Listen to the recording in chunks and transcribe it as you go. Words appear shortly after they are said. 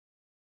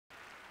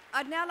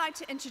I'd now like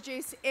to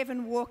introduce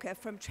Evan Walker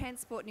from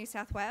Transport New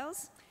South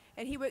Wales,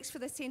 and he works for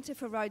the Centre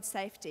for Road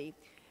Safety.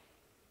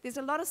 There's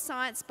a lot of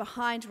science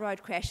behind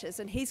road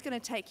crashes, and he's going to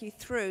take you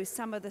through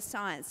some of the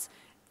science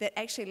that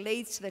actually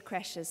leads to the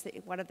crashes,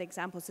 one of the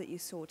examples that you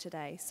saw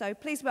today. So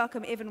please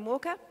welcome Evan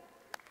Walker.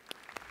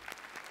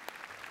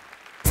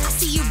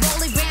 See you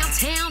rolling round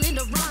town in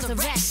the wrong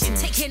direction,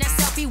 taking a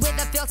selfie with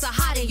a filter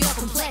hiding your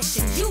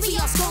complexion. You be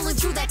all scrolling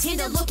through that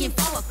Tinder looking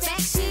for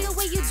affection. The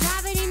way you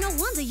drive it ain't no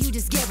wonder you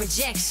just get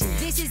rejection.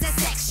 This is a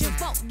section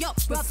for your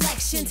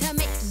reflection to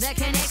make the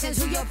connection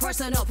to your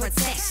personal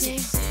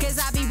protection.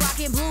 Cause I be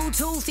rocking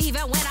Bluetooth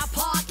even when I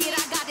park it.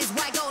 I got this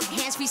white gold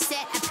hands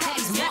reset at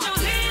Petty's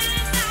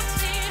Market.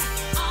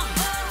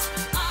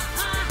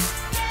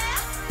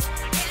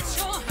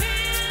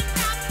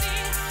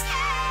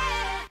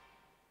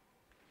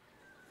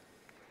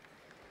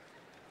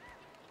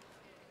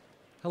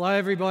 Hello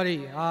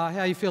everybody, how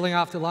are you feeling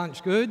after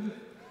lunch? Good?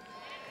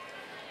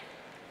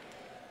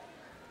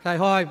 Okay,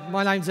 hi,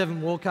 my name's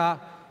Evan Walker.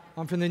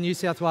 I'm from the New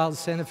South Wales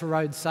Centre for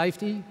Road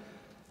Safety.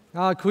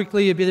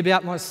 Quickly, a bit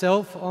about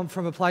myself. I'm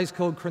from a place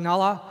called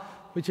Cronulla,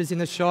 which is in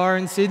the Shire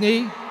in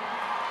Sydney.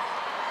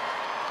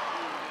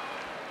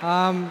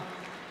 I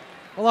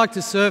like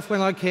to surf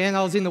when I can.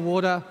 I was in the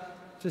water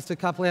just a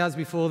couple of hours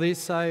before this,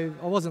 so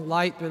I wasn't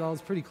late, but I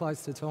was pretty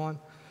close to time.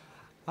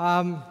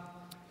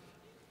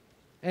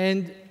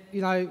 You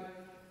know,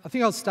 I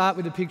think I'll start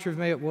with a picture of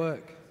me at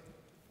work.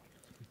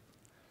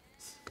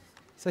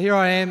 So here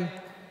I am.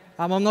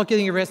 I'm not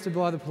getting arrested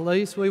by the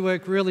police. We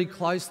work really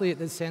closely at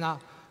the centre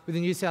with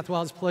the New South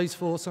Wales Police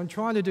Force. I'm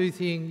trying to do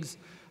things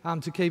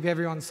to keep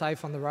everyone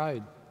safe on the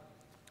road.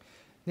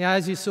 Now,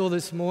 as you saw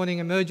this morning,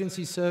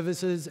 emergency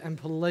services and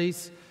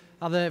police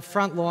are the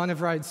front line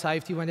of road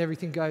safety when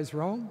everything goes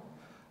wrong.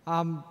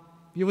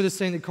 You would have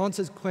seen the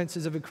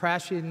consequences of a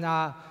crash in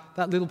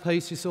that little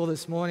piece you saw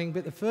this morning,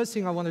 but the first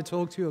thing I want to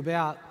talk to you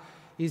about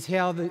is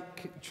how the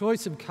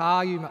choice of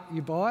car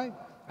you buy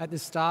at the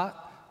start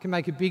can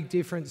make a big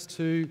difference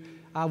to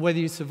whether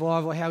you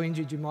survive or how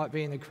injured you might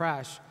be in a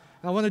crash.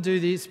 And I want to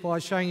do this by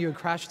showing you a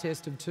crash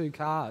test of two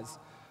cars.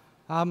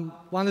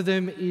 One of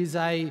them is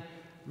a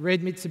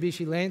red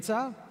Mitsubishi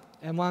Lancer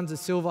and one's a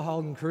silver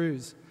Holden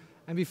Cruise.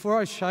 And before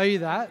I show you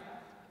that,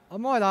 I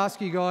might ask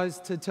you guys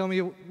to tell me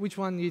which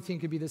one you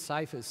think would be the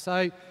safest.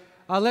 So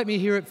let me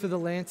hear it for the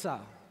Lancer.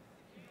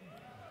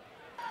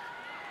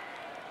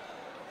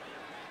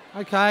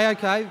 Okay,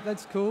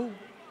 that's cool.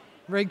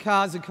 Red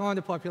cars are kind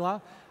of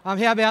popular.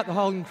 How about the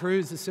Holden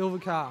Cruise, the silver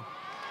car?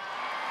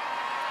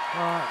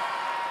 All right.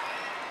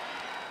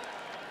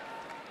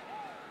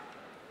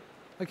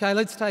 Okay,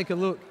 let's take a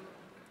look.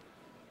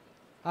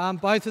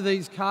 Both of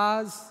these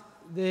cars,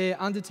 they're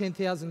under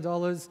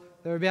 $10,000.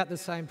 They're about the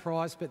same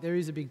price, but there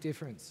is a big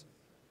difference.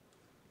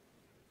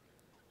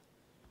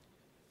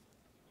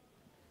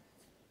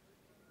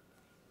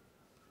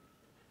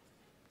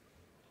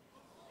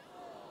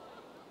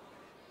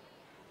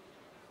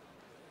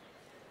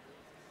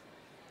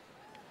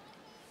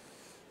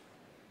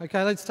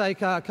 Okay, let's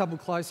take a couple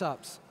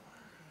close-ups.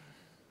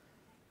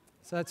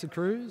 So that's a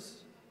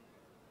Cruise.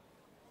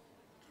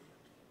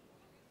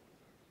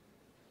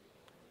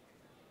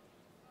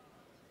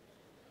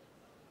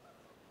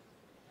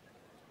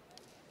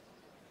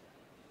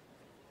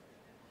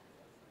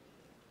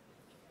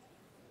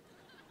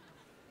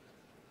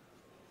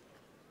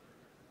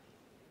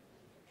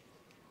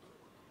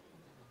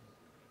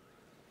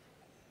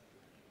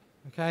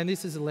 Okay, and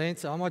this is a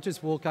Lancer. I might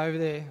just walk over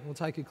there and we'll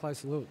take a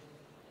closer look.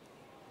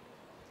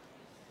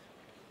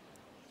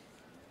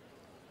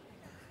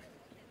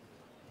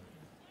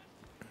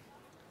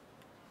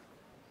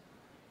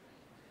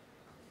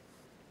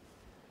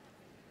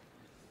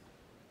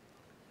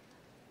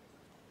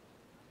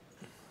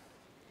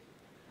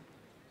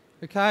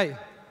 Okay,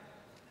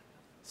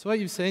 so what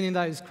you've seen in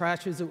those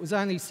crashes, it was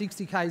only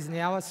 60 k's an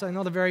hour, so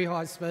not a very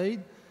high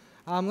speed.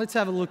 Let's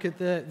have a look at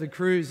the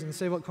Cruise and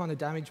see what kind of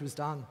damage was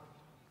done.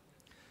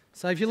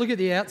 So if you look at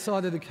the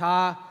outside of the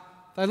car,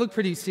 they look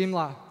pretty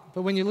similar,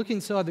 but when you look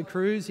inside the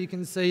Cruise, you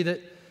can see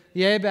that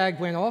the airbag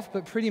went off,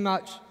 but pretty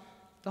much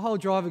the whole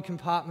driver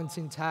compartment's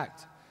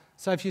intact.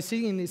 So if you're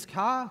sitting in this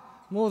car,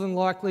 more than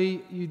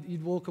likely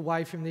you'd walk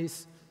away from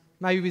this,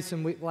 maybe with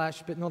some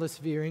whiplash, but not a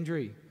severe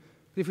injury.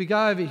 But if we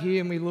go over here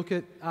and we look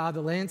at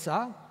the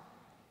Lancer,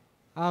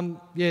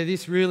 yeah,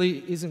 this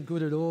really isn't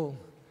good at all.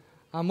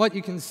 What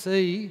you can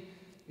see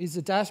is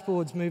the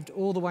dashboard's moved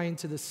all the way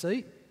into the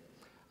seat.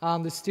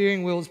 The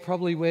steering wheel's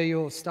probably where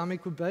your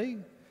stomach would be.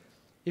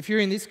 If you're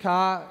in this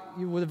car,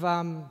 you would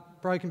have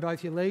broken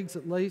both your legs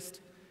at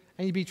least,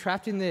 and you'd be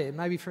trapped in there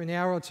maybe for an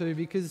hour or two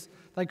because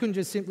they couldn't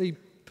just simply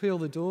peel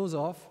the doors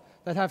off.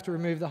 They'd have to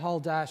remove the whole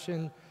dash,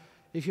 and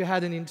if you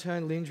had an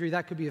internal injury,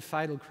 that could be a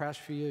fatal crash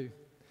for you.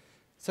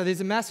 So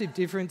there's a massive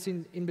difference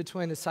in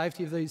between the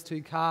safety of these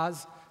two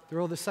cars. They're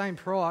all the same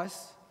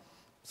price.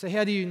 So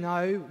how do you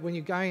know when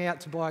you're going out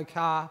to buy a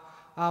car,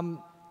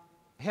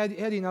 how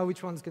do you know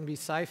which one's going to be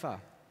safer?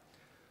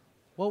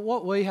 Well,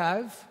 what we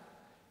have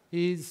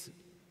is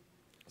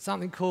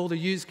something called a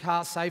used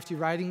car safety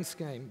rating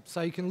scheme.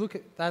 So you can look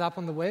at that up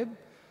on the web.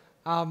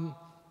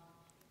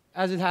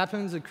 As it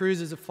happens, the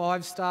Cruiser's a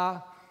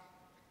 5-star,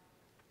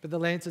 but the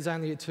Lancer's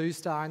only a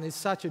 2-star, and there's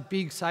such a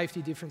big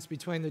safety difference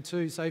between the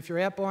two. So if you're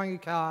out buying a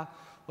car,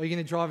 or you're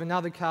going to drive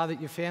another car that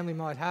your family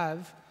might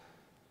have,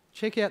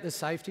 check out the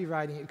safety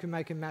rating. It can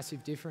make a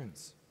massive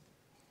difference.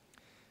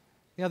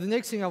 Now, the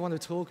next thing I want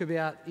to talk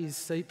about is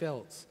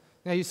seatbelts.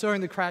 Now, you saw in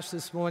the crash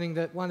this morning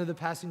that one of the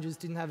passengers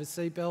didn't have a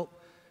seatbelt.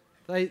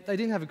 They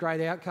didn't have a great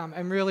outcome,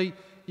 and really,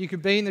 you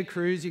could be in the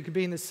Cruise, you could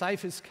be in the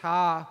safest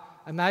car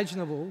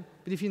imaginable,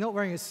 but if you're not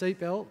wearing a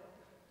seatbelt,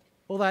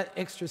 all that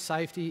extra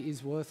safety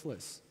is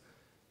worthless.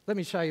 Let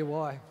me show you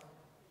why.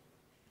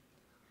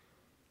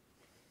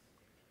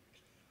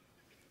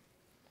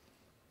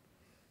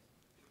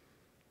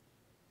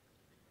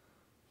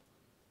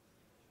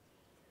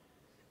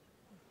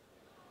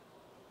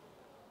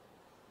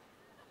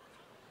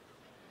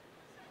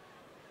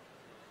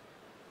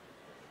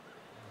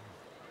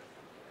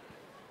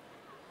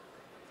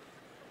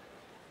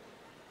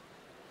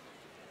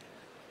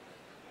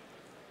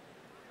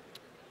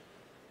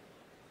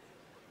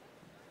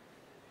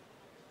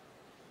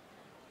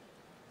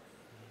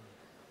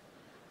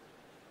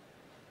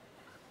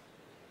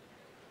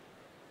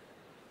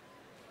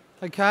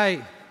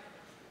 Okay,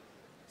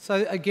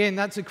 so again,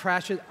 that's a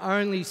crash at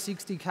only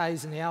 60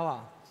 k's an hour.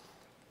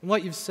 And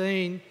what you've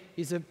seen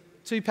is that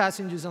 2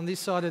 passengers on this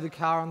side of the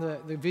car, on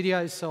the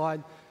video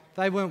side,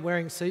 they weren't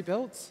wearing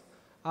seatbelts.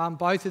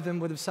 Both of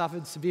them would have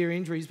suffered severe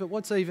injuries, but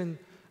what's even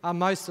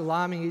most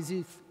alarming is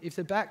if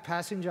the back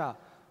passenger,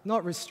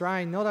 not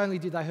restrained, not only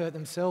did they hurt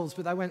themselves,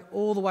 but they went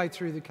all the way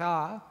through the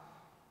car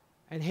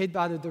and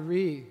head-butted the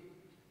rear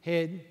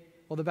head,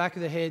 or the back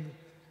of the head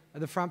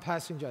of the front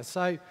passenger.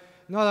 So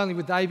not only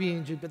would they be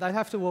injured, but they'd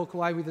have to walk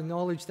away with the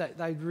knowledge that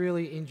they'd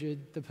really injured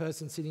the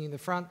person sitting in the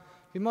front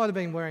who might have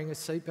been wearing a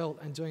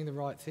seatbelt and doing the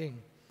right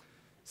thing.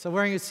 So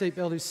wearing a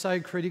seatbelt is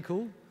so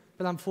critical,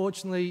 but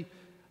unfortunately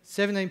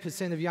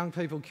 17% of young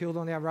people killed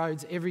on our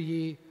roads every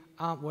year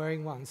aren't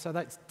wearing one. So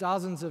that's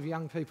dozens of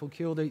young people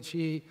killed each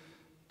year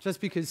just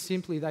because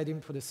simply they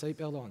didn't put a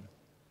seatbelt on.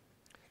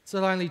 It's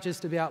not only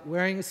just about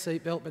wearing a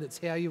seatbelt, but it's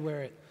how you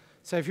wear it.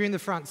 So if you're in the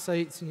front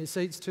seats and your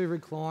seat's too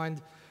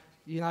reclined,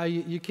 you know,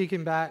 you're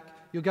kicking back,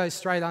 you'll go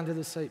straight under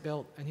the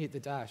seatbelt and hit the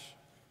dash.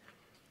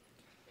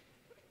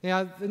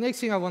 Now, the next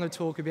thing I want to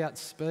talk about is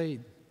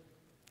speed.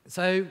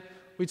 So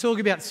we talk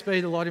about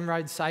speed a lot in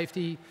road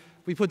safety.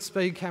 We put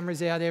speed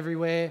cameras out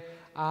everywhere.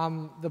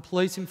 The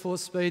police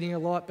enforce speeding a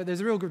lot, but there's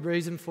a real good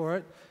reason for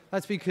it.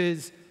 That's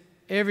because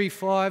every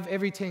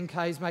 10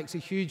 k's makes a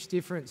huge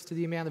difference to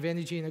the amount of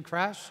energy in a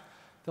crash,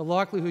 the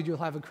likelihood you'll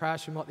have a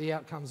crash and what the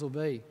outcomes will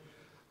be.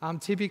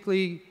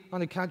 Typically,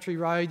 on a country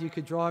road, you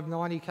could drive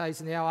 90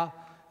 k's an hour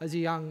as a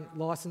young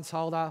licence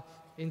holder.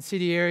 In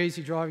city areas,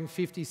 you're driving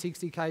 50,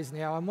 60 k's an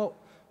hour. And what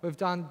we've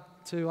done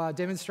to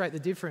demonstrate the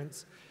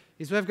difference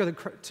is we've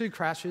got 2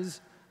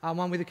 crashes,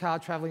 one with a car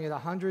travelling at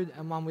 100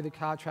 and one with a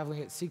car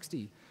travelling at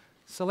 60.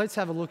 So let's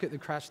have a look at the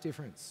crash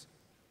difference.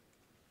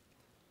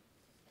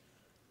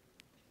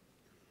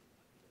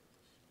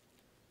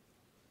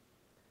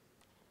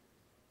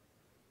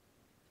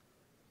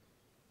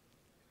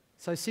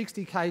 So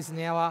 60 k's an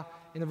hour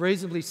in a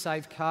reasonably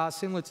safe car,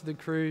 similar to the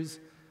Cruise,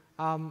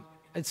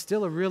 it's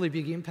still a really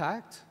big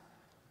impact,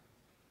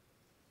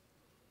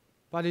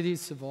 but it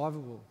is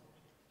survivable.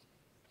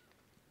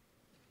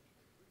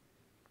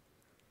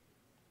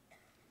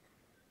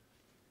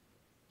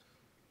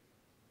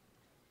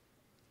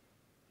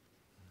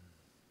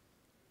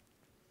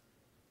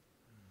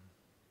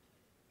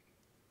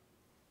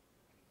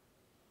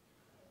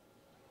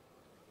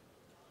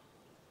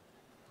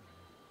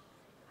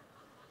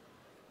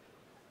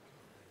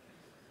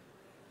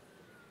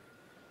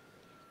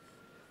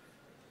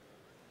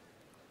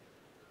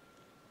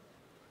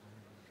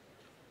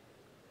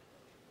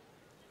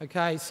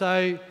 Okay,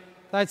 so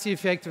that's the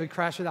effect of a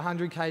crash at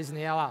 100 k's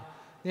an hour.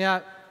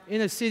 Now,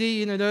 in a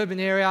city, in an urban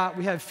area,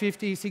 we have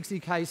 50, 60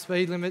 k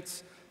speed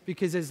limits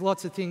because there's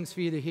lots of things for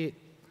you to hit.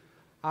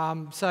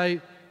 So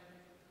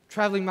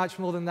travelling much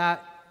more than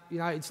that, you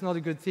know, it's not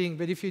a good thing.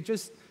 But if you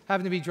just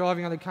happen to be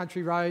driving on a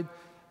country road,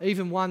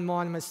 even one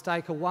minor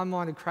mistake or one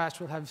minor crash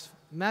will have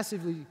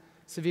massively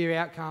severe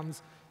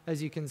outcomes,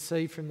 as you can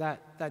see from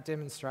that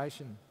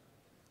demonstration.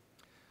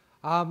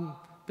 But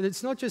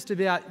it's not just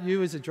about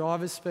you as a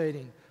driver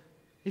speeding.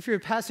 If you're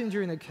a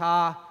passenger in a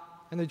car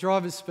and the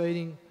driver's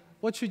speeding,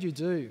 what should you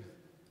do?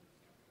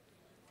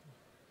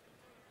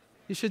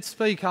 You should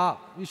speak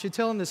up. You should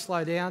tell them to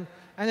slow down.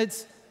 And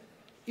it's,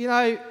 you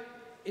know,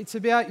 it's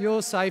about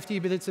your safety,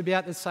 but it's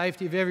about the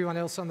safety of everyone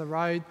else on the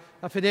road,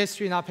 a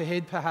pedestrian up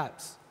ahead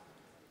perhaps.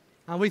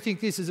 And we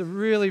think this is a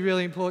really,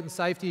 really important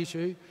safety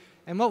issue.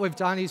 And what we've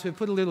done is we've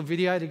put a little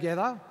video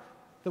together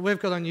that we've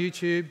got on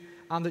YouTube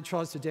that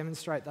tries to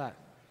demonstrate that.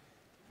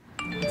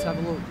 Let's have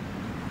a look.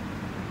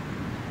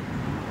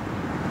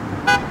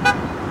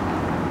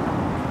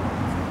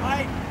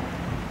 Hey,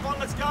 come on,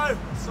 let's go.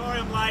 Sorry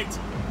I'm late.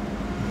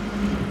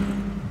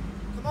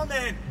 Come on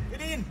then,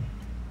 get in.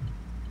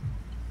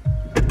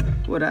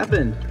 What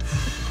happened?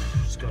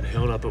 Just got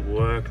held up at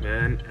work,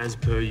 man, as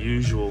per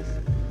usual.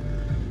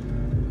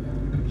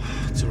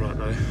 It's all right,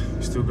 though.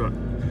 We've still got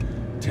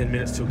 10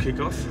 minutes till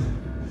kickoff.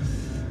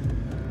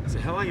 So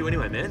how are you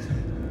anyway,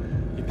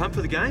 man? You pumped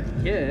for the game?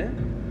 Yeah.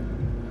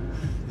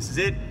 This is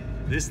it.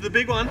 This is the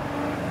big one.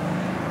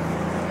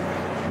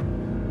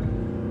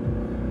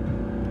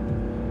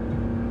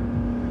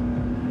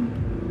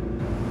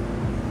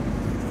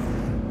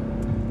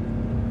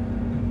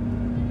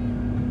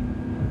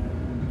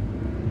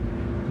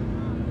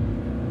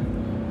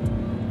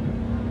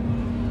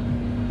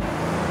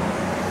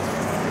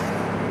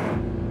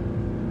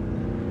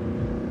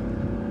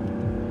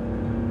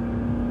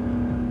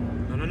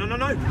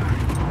 No.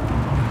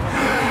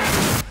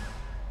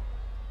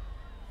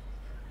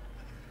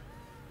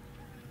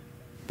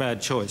 Bad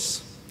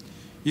choice.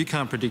 You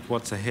can't predict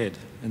what's ahead,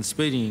 and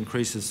speeding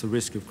increases the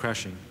risk of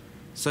crashing.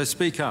 So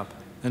speak up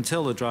and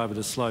tell the driver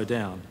to slow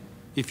down.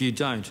 If you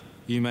don't,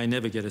 you may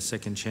never get a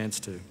second chance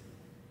to.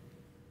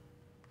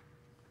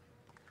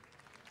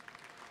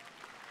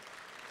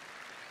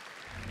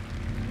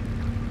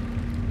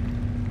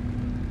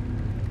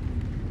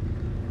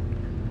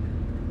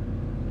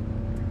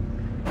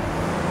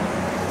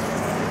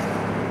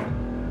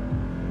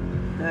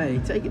 Hey,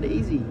 take it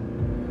easy.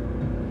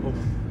 Oh.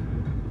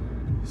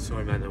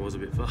 Sorry, man, that was a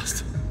bit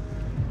fast.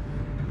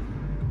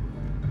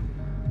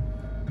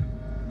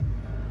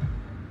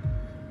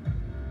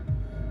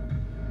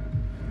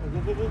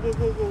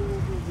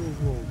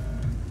 Whoa.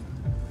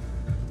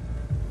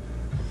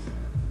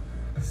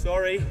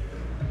 Sorry.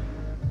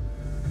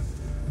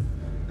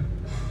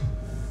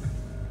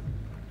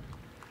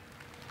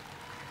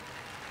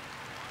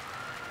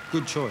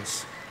 Good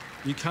choice.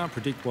 You can't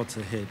predict what's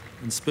ahead,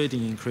 and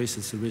speeding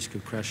increases the risk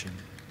of crashing.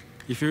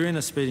 If you're in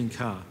a speeding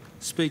car,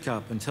 speak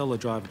up and tell the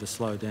driver to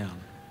slow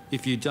down.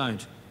 If you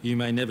don't, you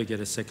may never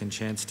get a second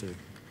chance to.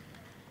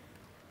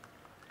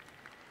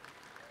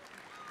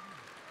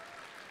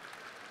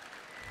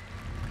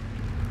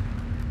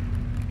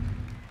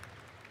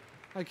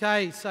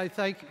 Okay, so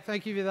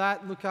thank you for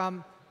that. Look,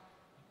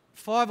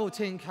 5 or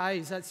 10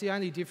 Ks, that's the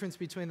only difference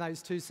between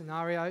those two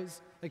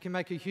scenarios. It can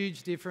make a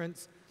huge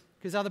difference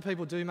because other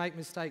people do make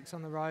mistakes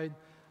on the road,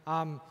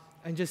 and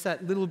just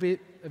that little bit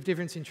of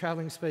difference in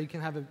travelling speed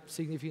can have a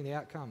significant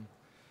outcome.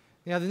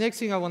 Now, the next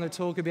thing I want to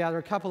talk about are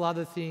a couple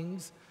other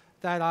things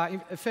that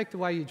affect the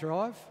way you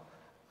drive.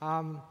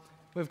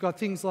 We've got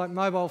things like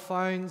mobile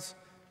phones,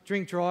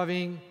 drink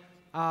driving,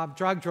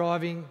 drug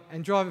driving,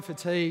 and driver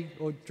fatigue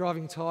or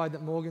driving tired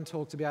that Morgan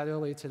talked about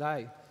earlier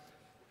today.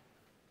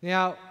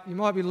 Now, you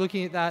might be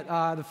looking at that,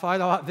 the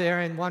photo up there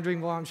and wondering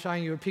why I'm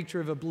showing you a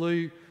picture of a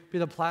blue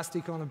bit of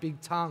plastic on a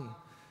big tongue.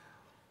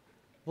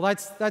 Well,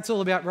 that's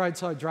all about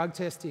roadside drug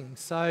testing.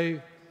 So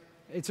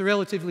it's a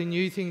relatively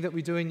new thing that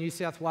we do in New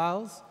South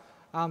Wales.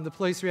 The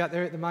police are out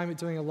there at the moment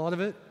doing a lot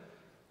of it.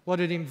 What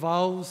it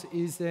involves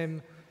is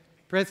them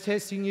breath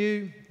testing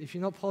you. If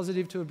you're not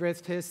positive to a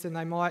breath test, then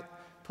they might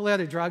pull out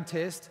a drug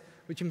test,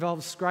 which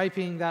involves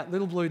scraping that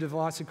little blue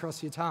device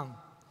across your tongue.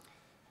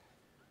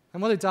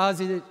 And what it does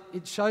is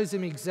it shows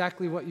them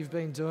exactly what you've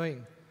been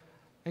doing.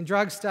 And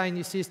drugs stay in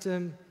your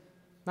system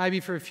maybe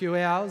for a few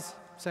hours,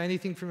 so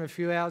anything from a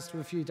few hours to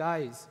a few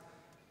days.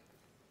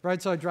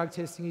 Roadside drug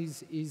testing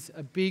is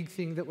a big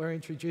thing that we're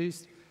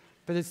introduced,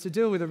 but it's to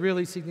deal with a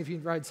really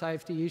significant road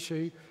safety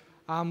issue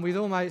with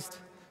almost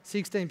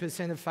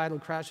 16% of fatal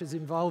crashes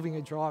involving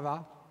a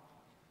driver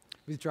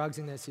with drugs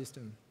in their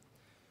system.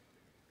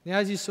 Now,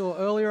 as you saw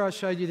earlier, I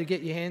showed you to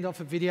get your hand off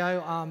a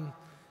video.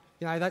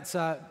 It's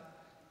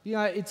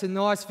a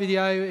nice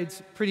video.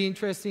 It's pretty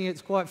interesting.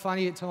 It's quite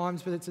funny at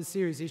times, but it's a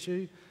serious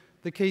issue.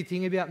 The key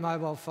thing about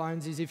mobile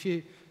phones is if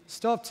you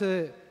stop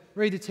to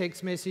read a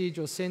text message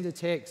or send a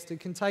text,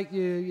 it can take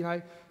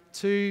you,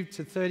 2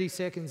 to 30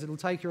 seconds. It'll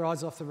take your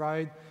eyes off the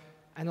road,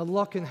 and a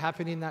lot can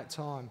happen in that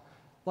time.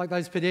 Like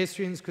those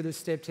pedestrians could have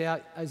stepped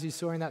out, as you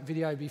saw in that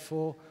video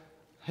before.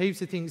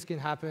 Heaps of things can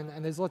happen,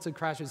 and there's lots of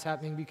crashes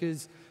happening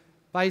because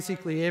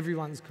basically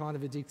everyone's kind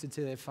of addicted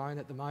to their phone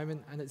at the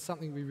moment, and it's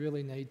something we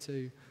really need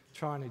to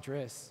try and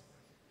address.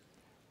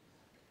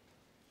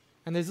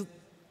 And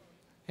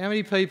how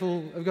many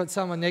people have got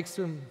someone next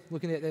to them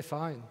looking at their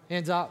phone?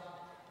 Hands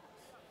up.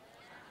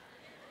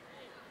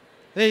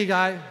 There you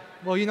go.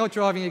 Well, you're not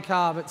driving a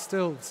car, but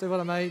still, see what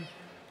I mean?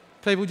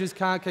 People just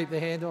can't keep their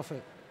hand off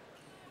it.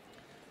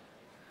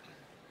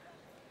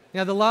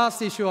 Now, the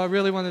last issue I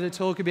really wanted to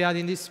talk about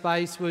in this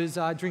space was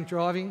drink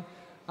driving.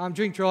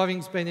 Drink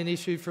driving's been an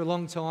issue for a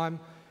long time.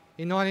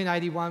 In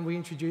 1981, we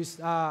introduced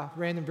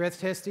random breath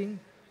testing.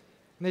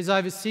 And there's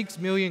over 6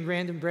 million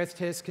random breath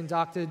tests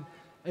conducted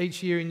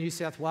each year in New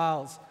South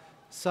Wales.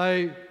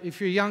 So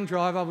if you're a young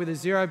driver with a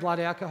 0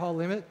 blood alcohol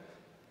limit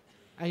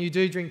and you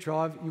do drink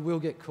drive, you will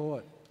get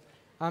caught.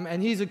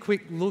 And here's a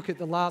quick look at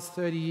the last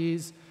 30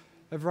 years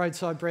of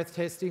roadside breath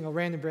testing or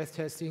random breath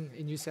testing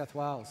in New South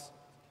Wales.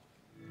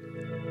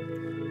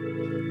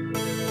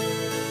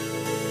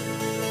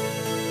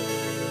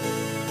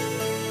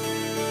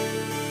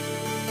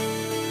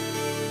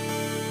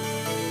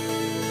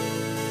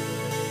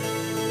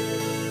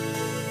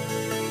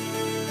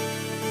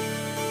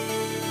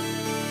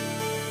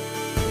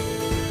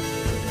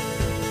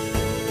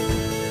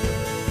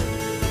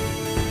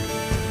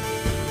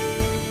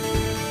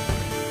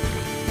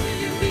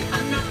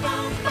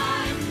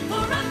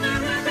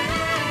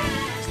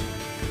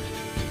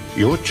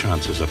 your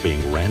chances of being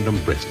random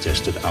breath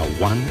tested are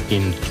 1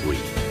 in 3.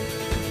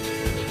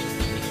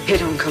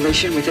 Head-on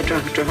collision with a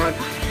drunk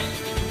driver.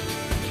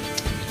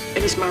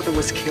 And his mother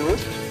was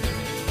killed.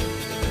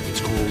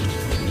 It's called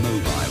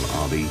mobile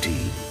RBT.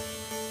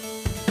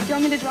 Do you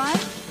want me to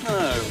drive?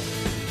 No.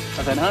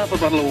 I've had half a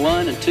bottle of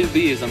wine and 2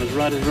 beers. I'm as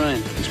right as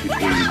rain. It's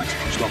between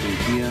stopping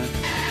here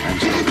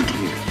and stopping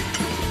here.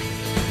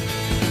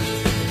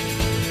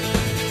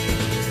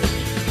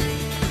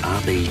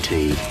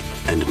 RBT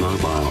and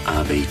mobile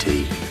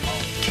RBT,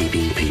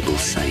 keeping people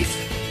safe.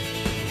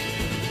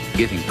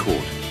 Getting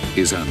caught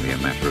is only a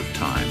matter of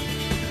time.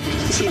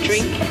 If you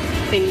drink,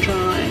 then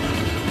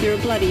drive, you're a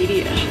bloody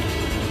idiot.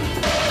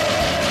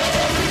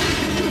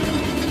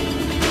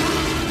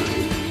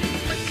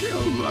 I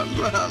killed my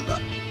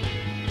brother.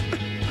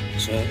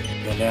 Sir,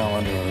 you're now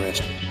under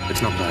arrest.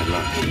 It's not bad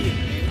luck.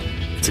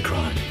 It's a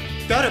crime.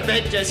 Go to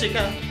bed,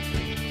 Jessica.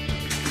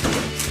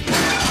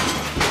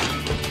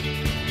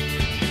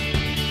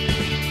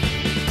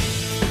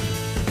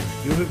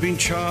 You have been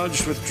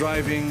charged with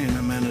driving in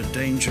a manner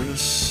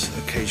dangerous,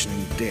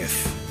 occasioning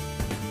death.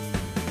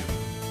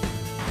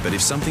 But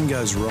if something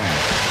goes wrong,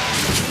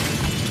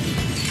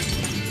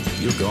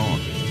 you're gone.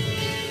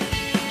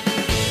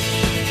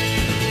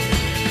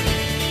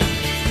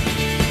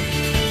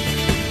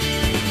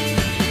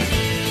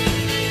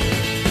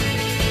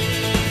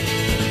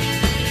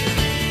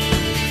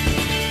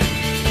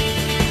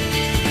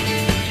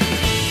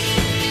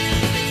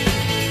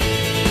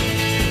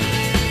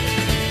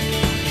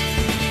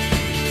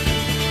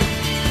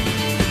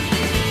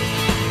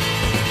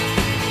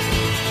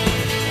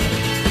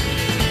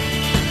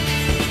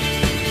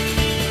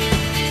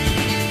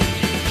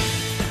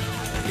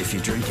 If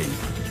you're drinking,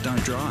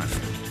 don't drive.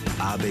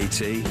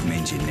 RBT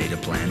means you need a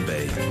plan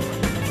B.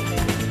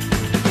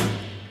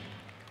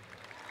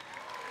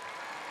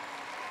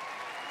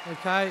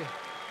 Okay.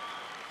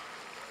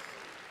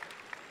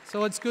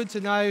 So what's good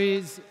to know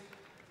is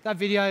that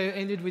video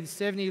ended with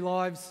 70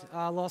 lives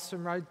lost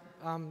from road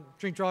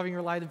drink driving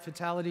related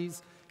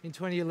fatalities in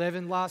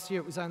 2011. Last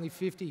year it was only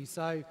 50.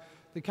 So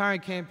the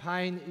current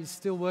campaign is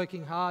still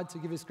working hard to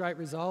give us great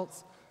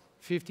results.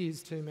 50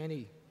 is too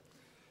many.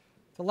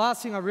 The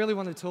last thing I really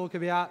want to talk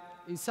about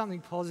is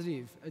something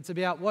positive. It's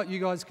about what you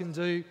guys can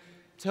do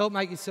to help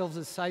make yourselves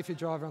a safer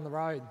driver on the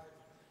road.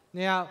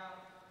 Now,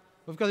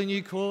 we've got a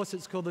new course.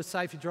 It's called the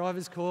Safer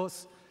Drivers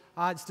course.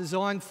 It's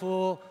designed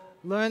for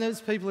learners,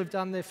 people who've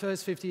done their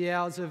first 50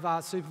 hours of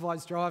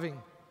supervised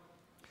driving.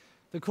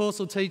 The course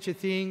will teach you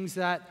things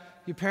that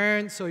your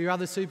parents or your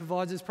other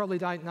supervisors probably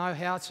don't know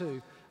how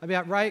to,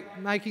 about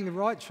making the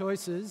right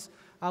choices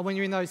when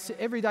you're in those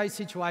everyday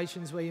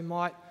situations where you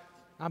might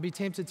be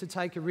tempted to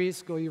take a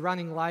risk or you're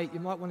running late, you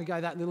might want to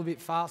go that little bit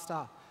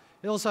faster.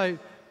 It also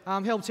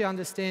helps you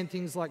understand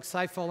things like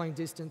safe following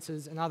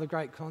distances and other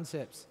great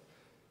concepts.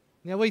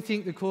 Now, we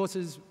think the course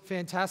is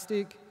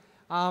fantastic,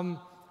 and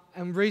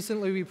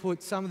recently we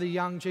put some of the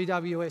young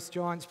GWS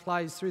Giants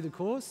players through the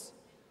course.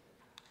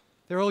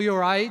 They're all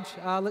your age.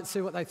 Let's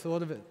see what they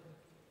thought of it.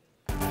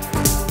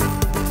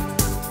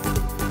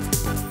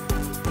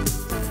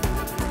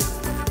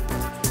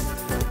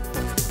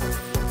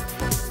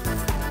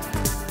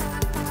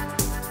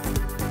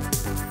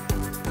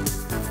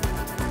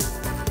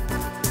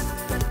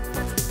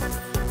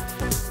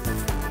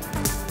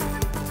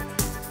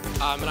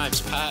 My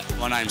name's Pat.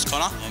 My name's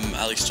Connor. I'm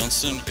Alex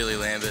Johnston. Billy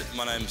Lambert.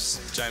 My name's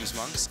James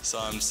Monks. So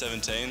I'm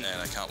 17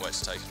 and I can't wait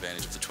to take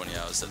advantage of the 20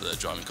 hours that the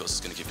driving course is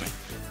going to give me.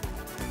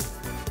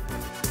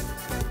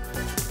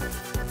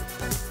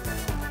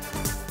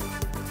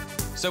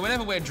 So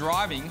whenever we're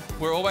driving,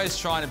 we're always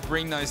trying to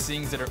bring those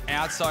things that are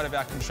outside of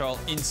our control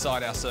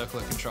inside our circle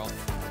of control.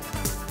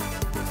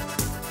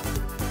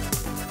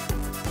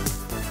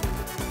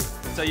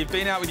 So you've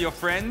been out with your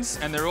friends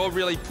and they're all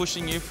really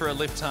pushing you for a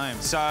lift home.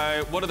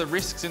 So what are the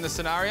risks in the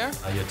scenario?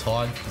 You're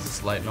tired because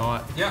it's late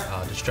night.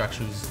 Yeah.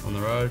 Distractions on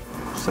the road.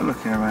 Still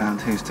looking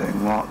around, who's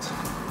doing what.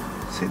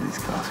 See these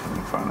cars coming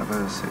in front of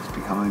us, who's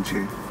behind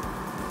you.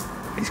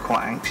 He's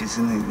quite anxious,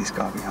 isn't he, this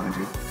guy behind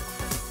you?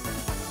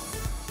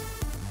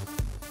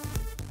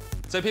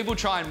 So people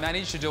try and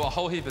manage to do a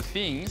whole heap of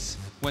things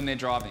when they're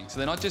driving. So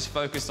they're not just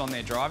focused on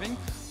their driving.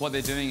 What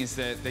they're doing is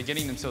they're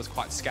getting themselves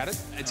quite scattered.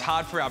 It's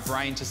hard for our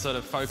brain to sort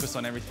of focus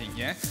on everything,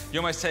 yeah?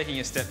 You're almost taking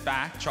a step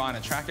back, trying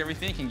to track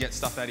everything and get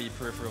stuff out of your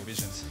peripheral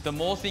visions. The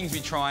more things we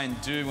try and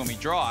do when we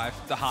drive,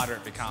 the harder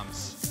it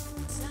becomes.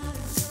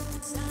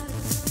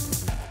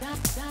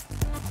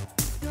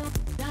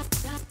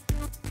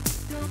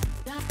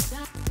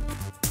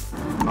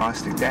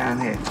 Nicely down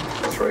here,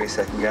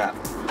 3-second gap.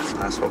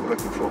 That's what we're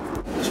looking for.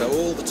 So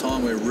all the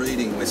time we're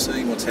reading, we're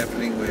seeing what's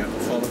happening, we're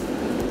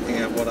looking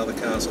at what other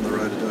cars on the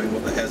road are doing,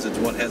 what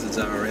hazards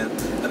are around,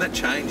 and that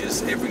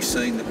changes every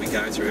scene that we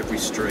go through, every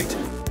street.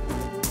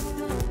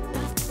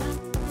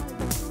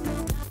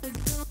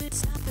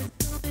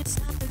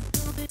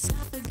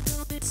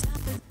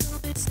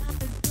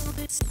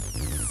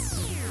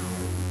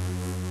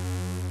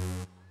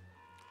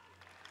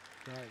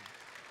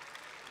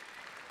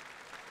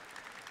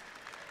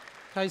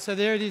 Okay, so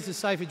there it is, the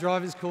Safer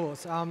Drivers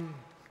course. Not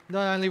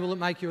only will it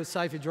make you a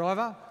safer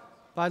driver,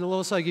 but it'll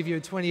also give you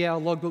a 20-hour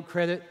logbook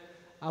credit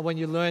when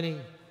you're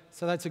learning.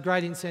 So that's a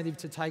great incentive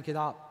to take it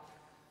up.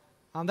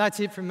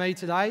 That's it from me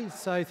today,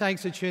 so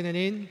thanks for tuning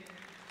in.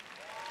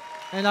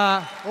 And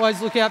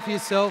always look out for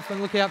yourself and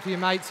look out for your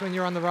mates when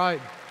you're on the road.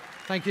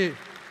 Thank you.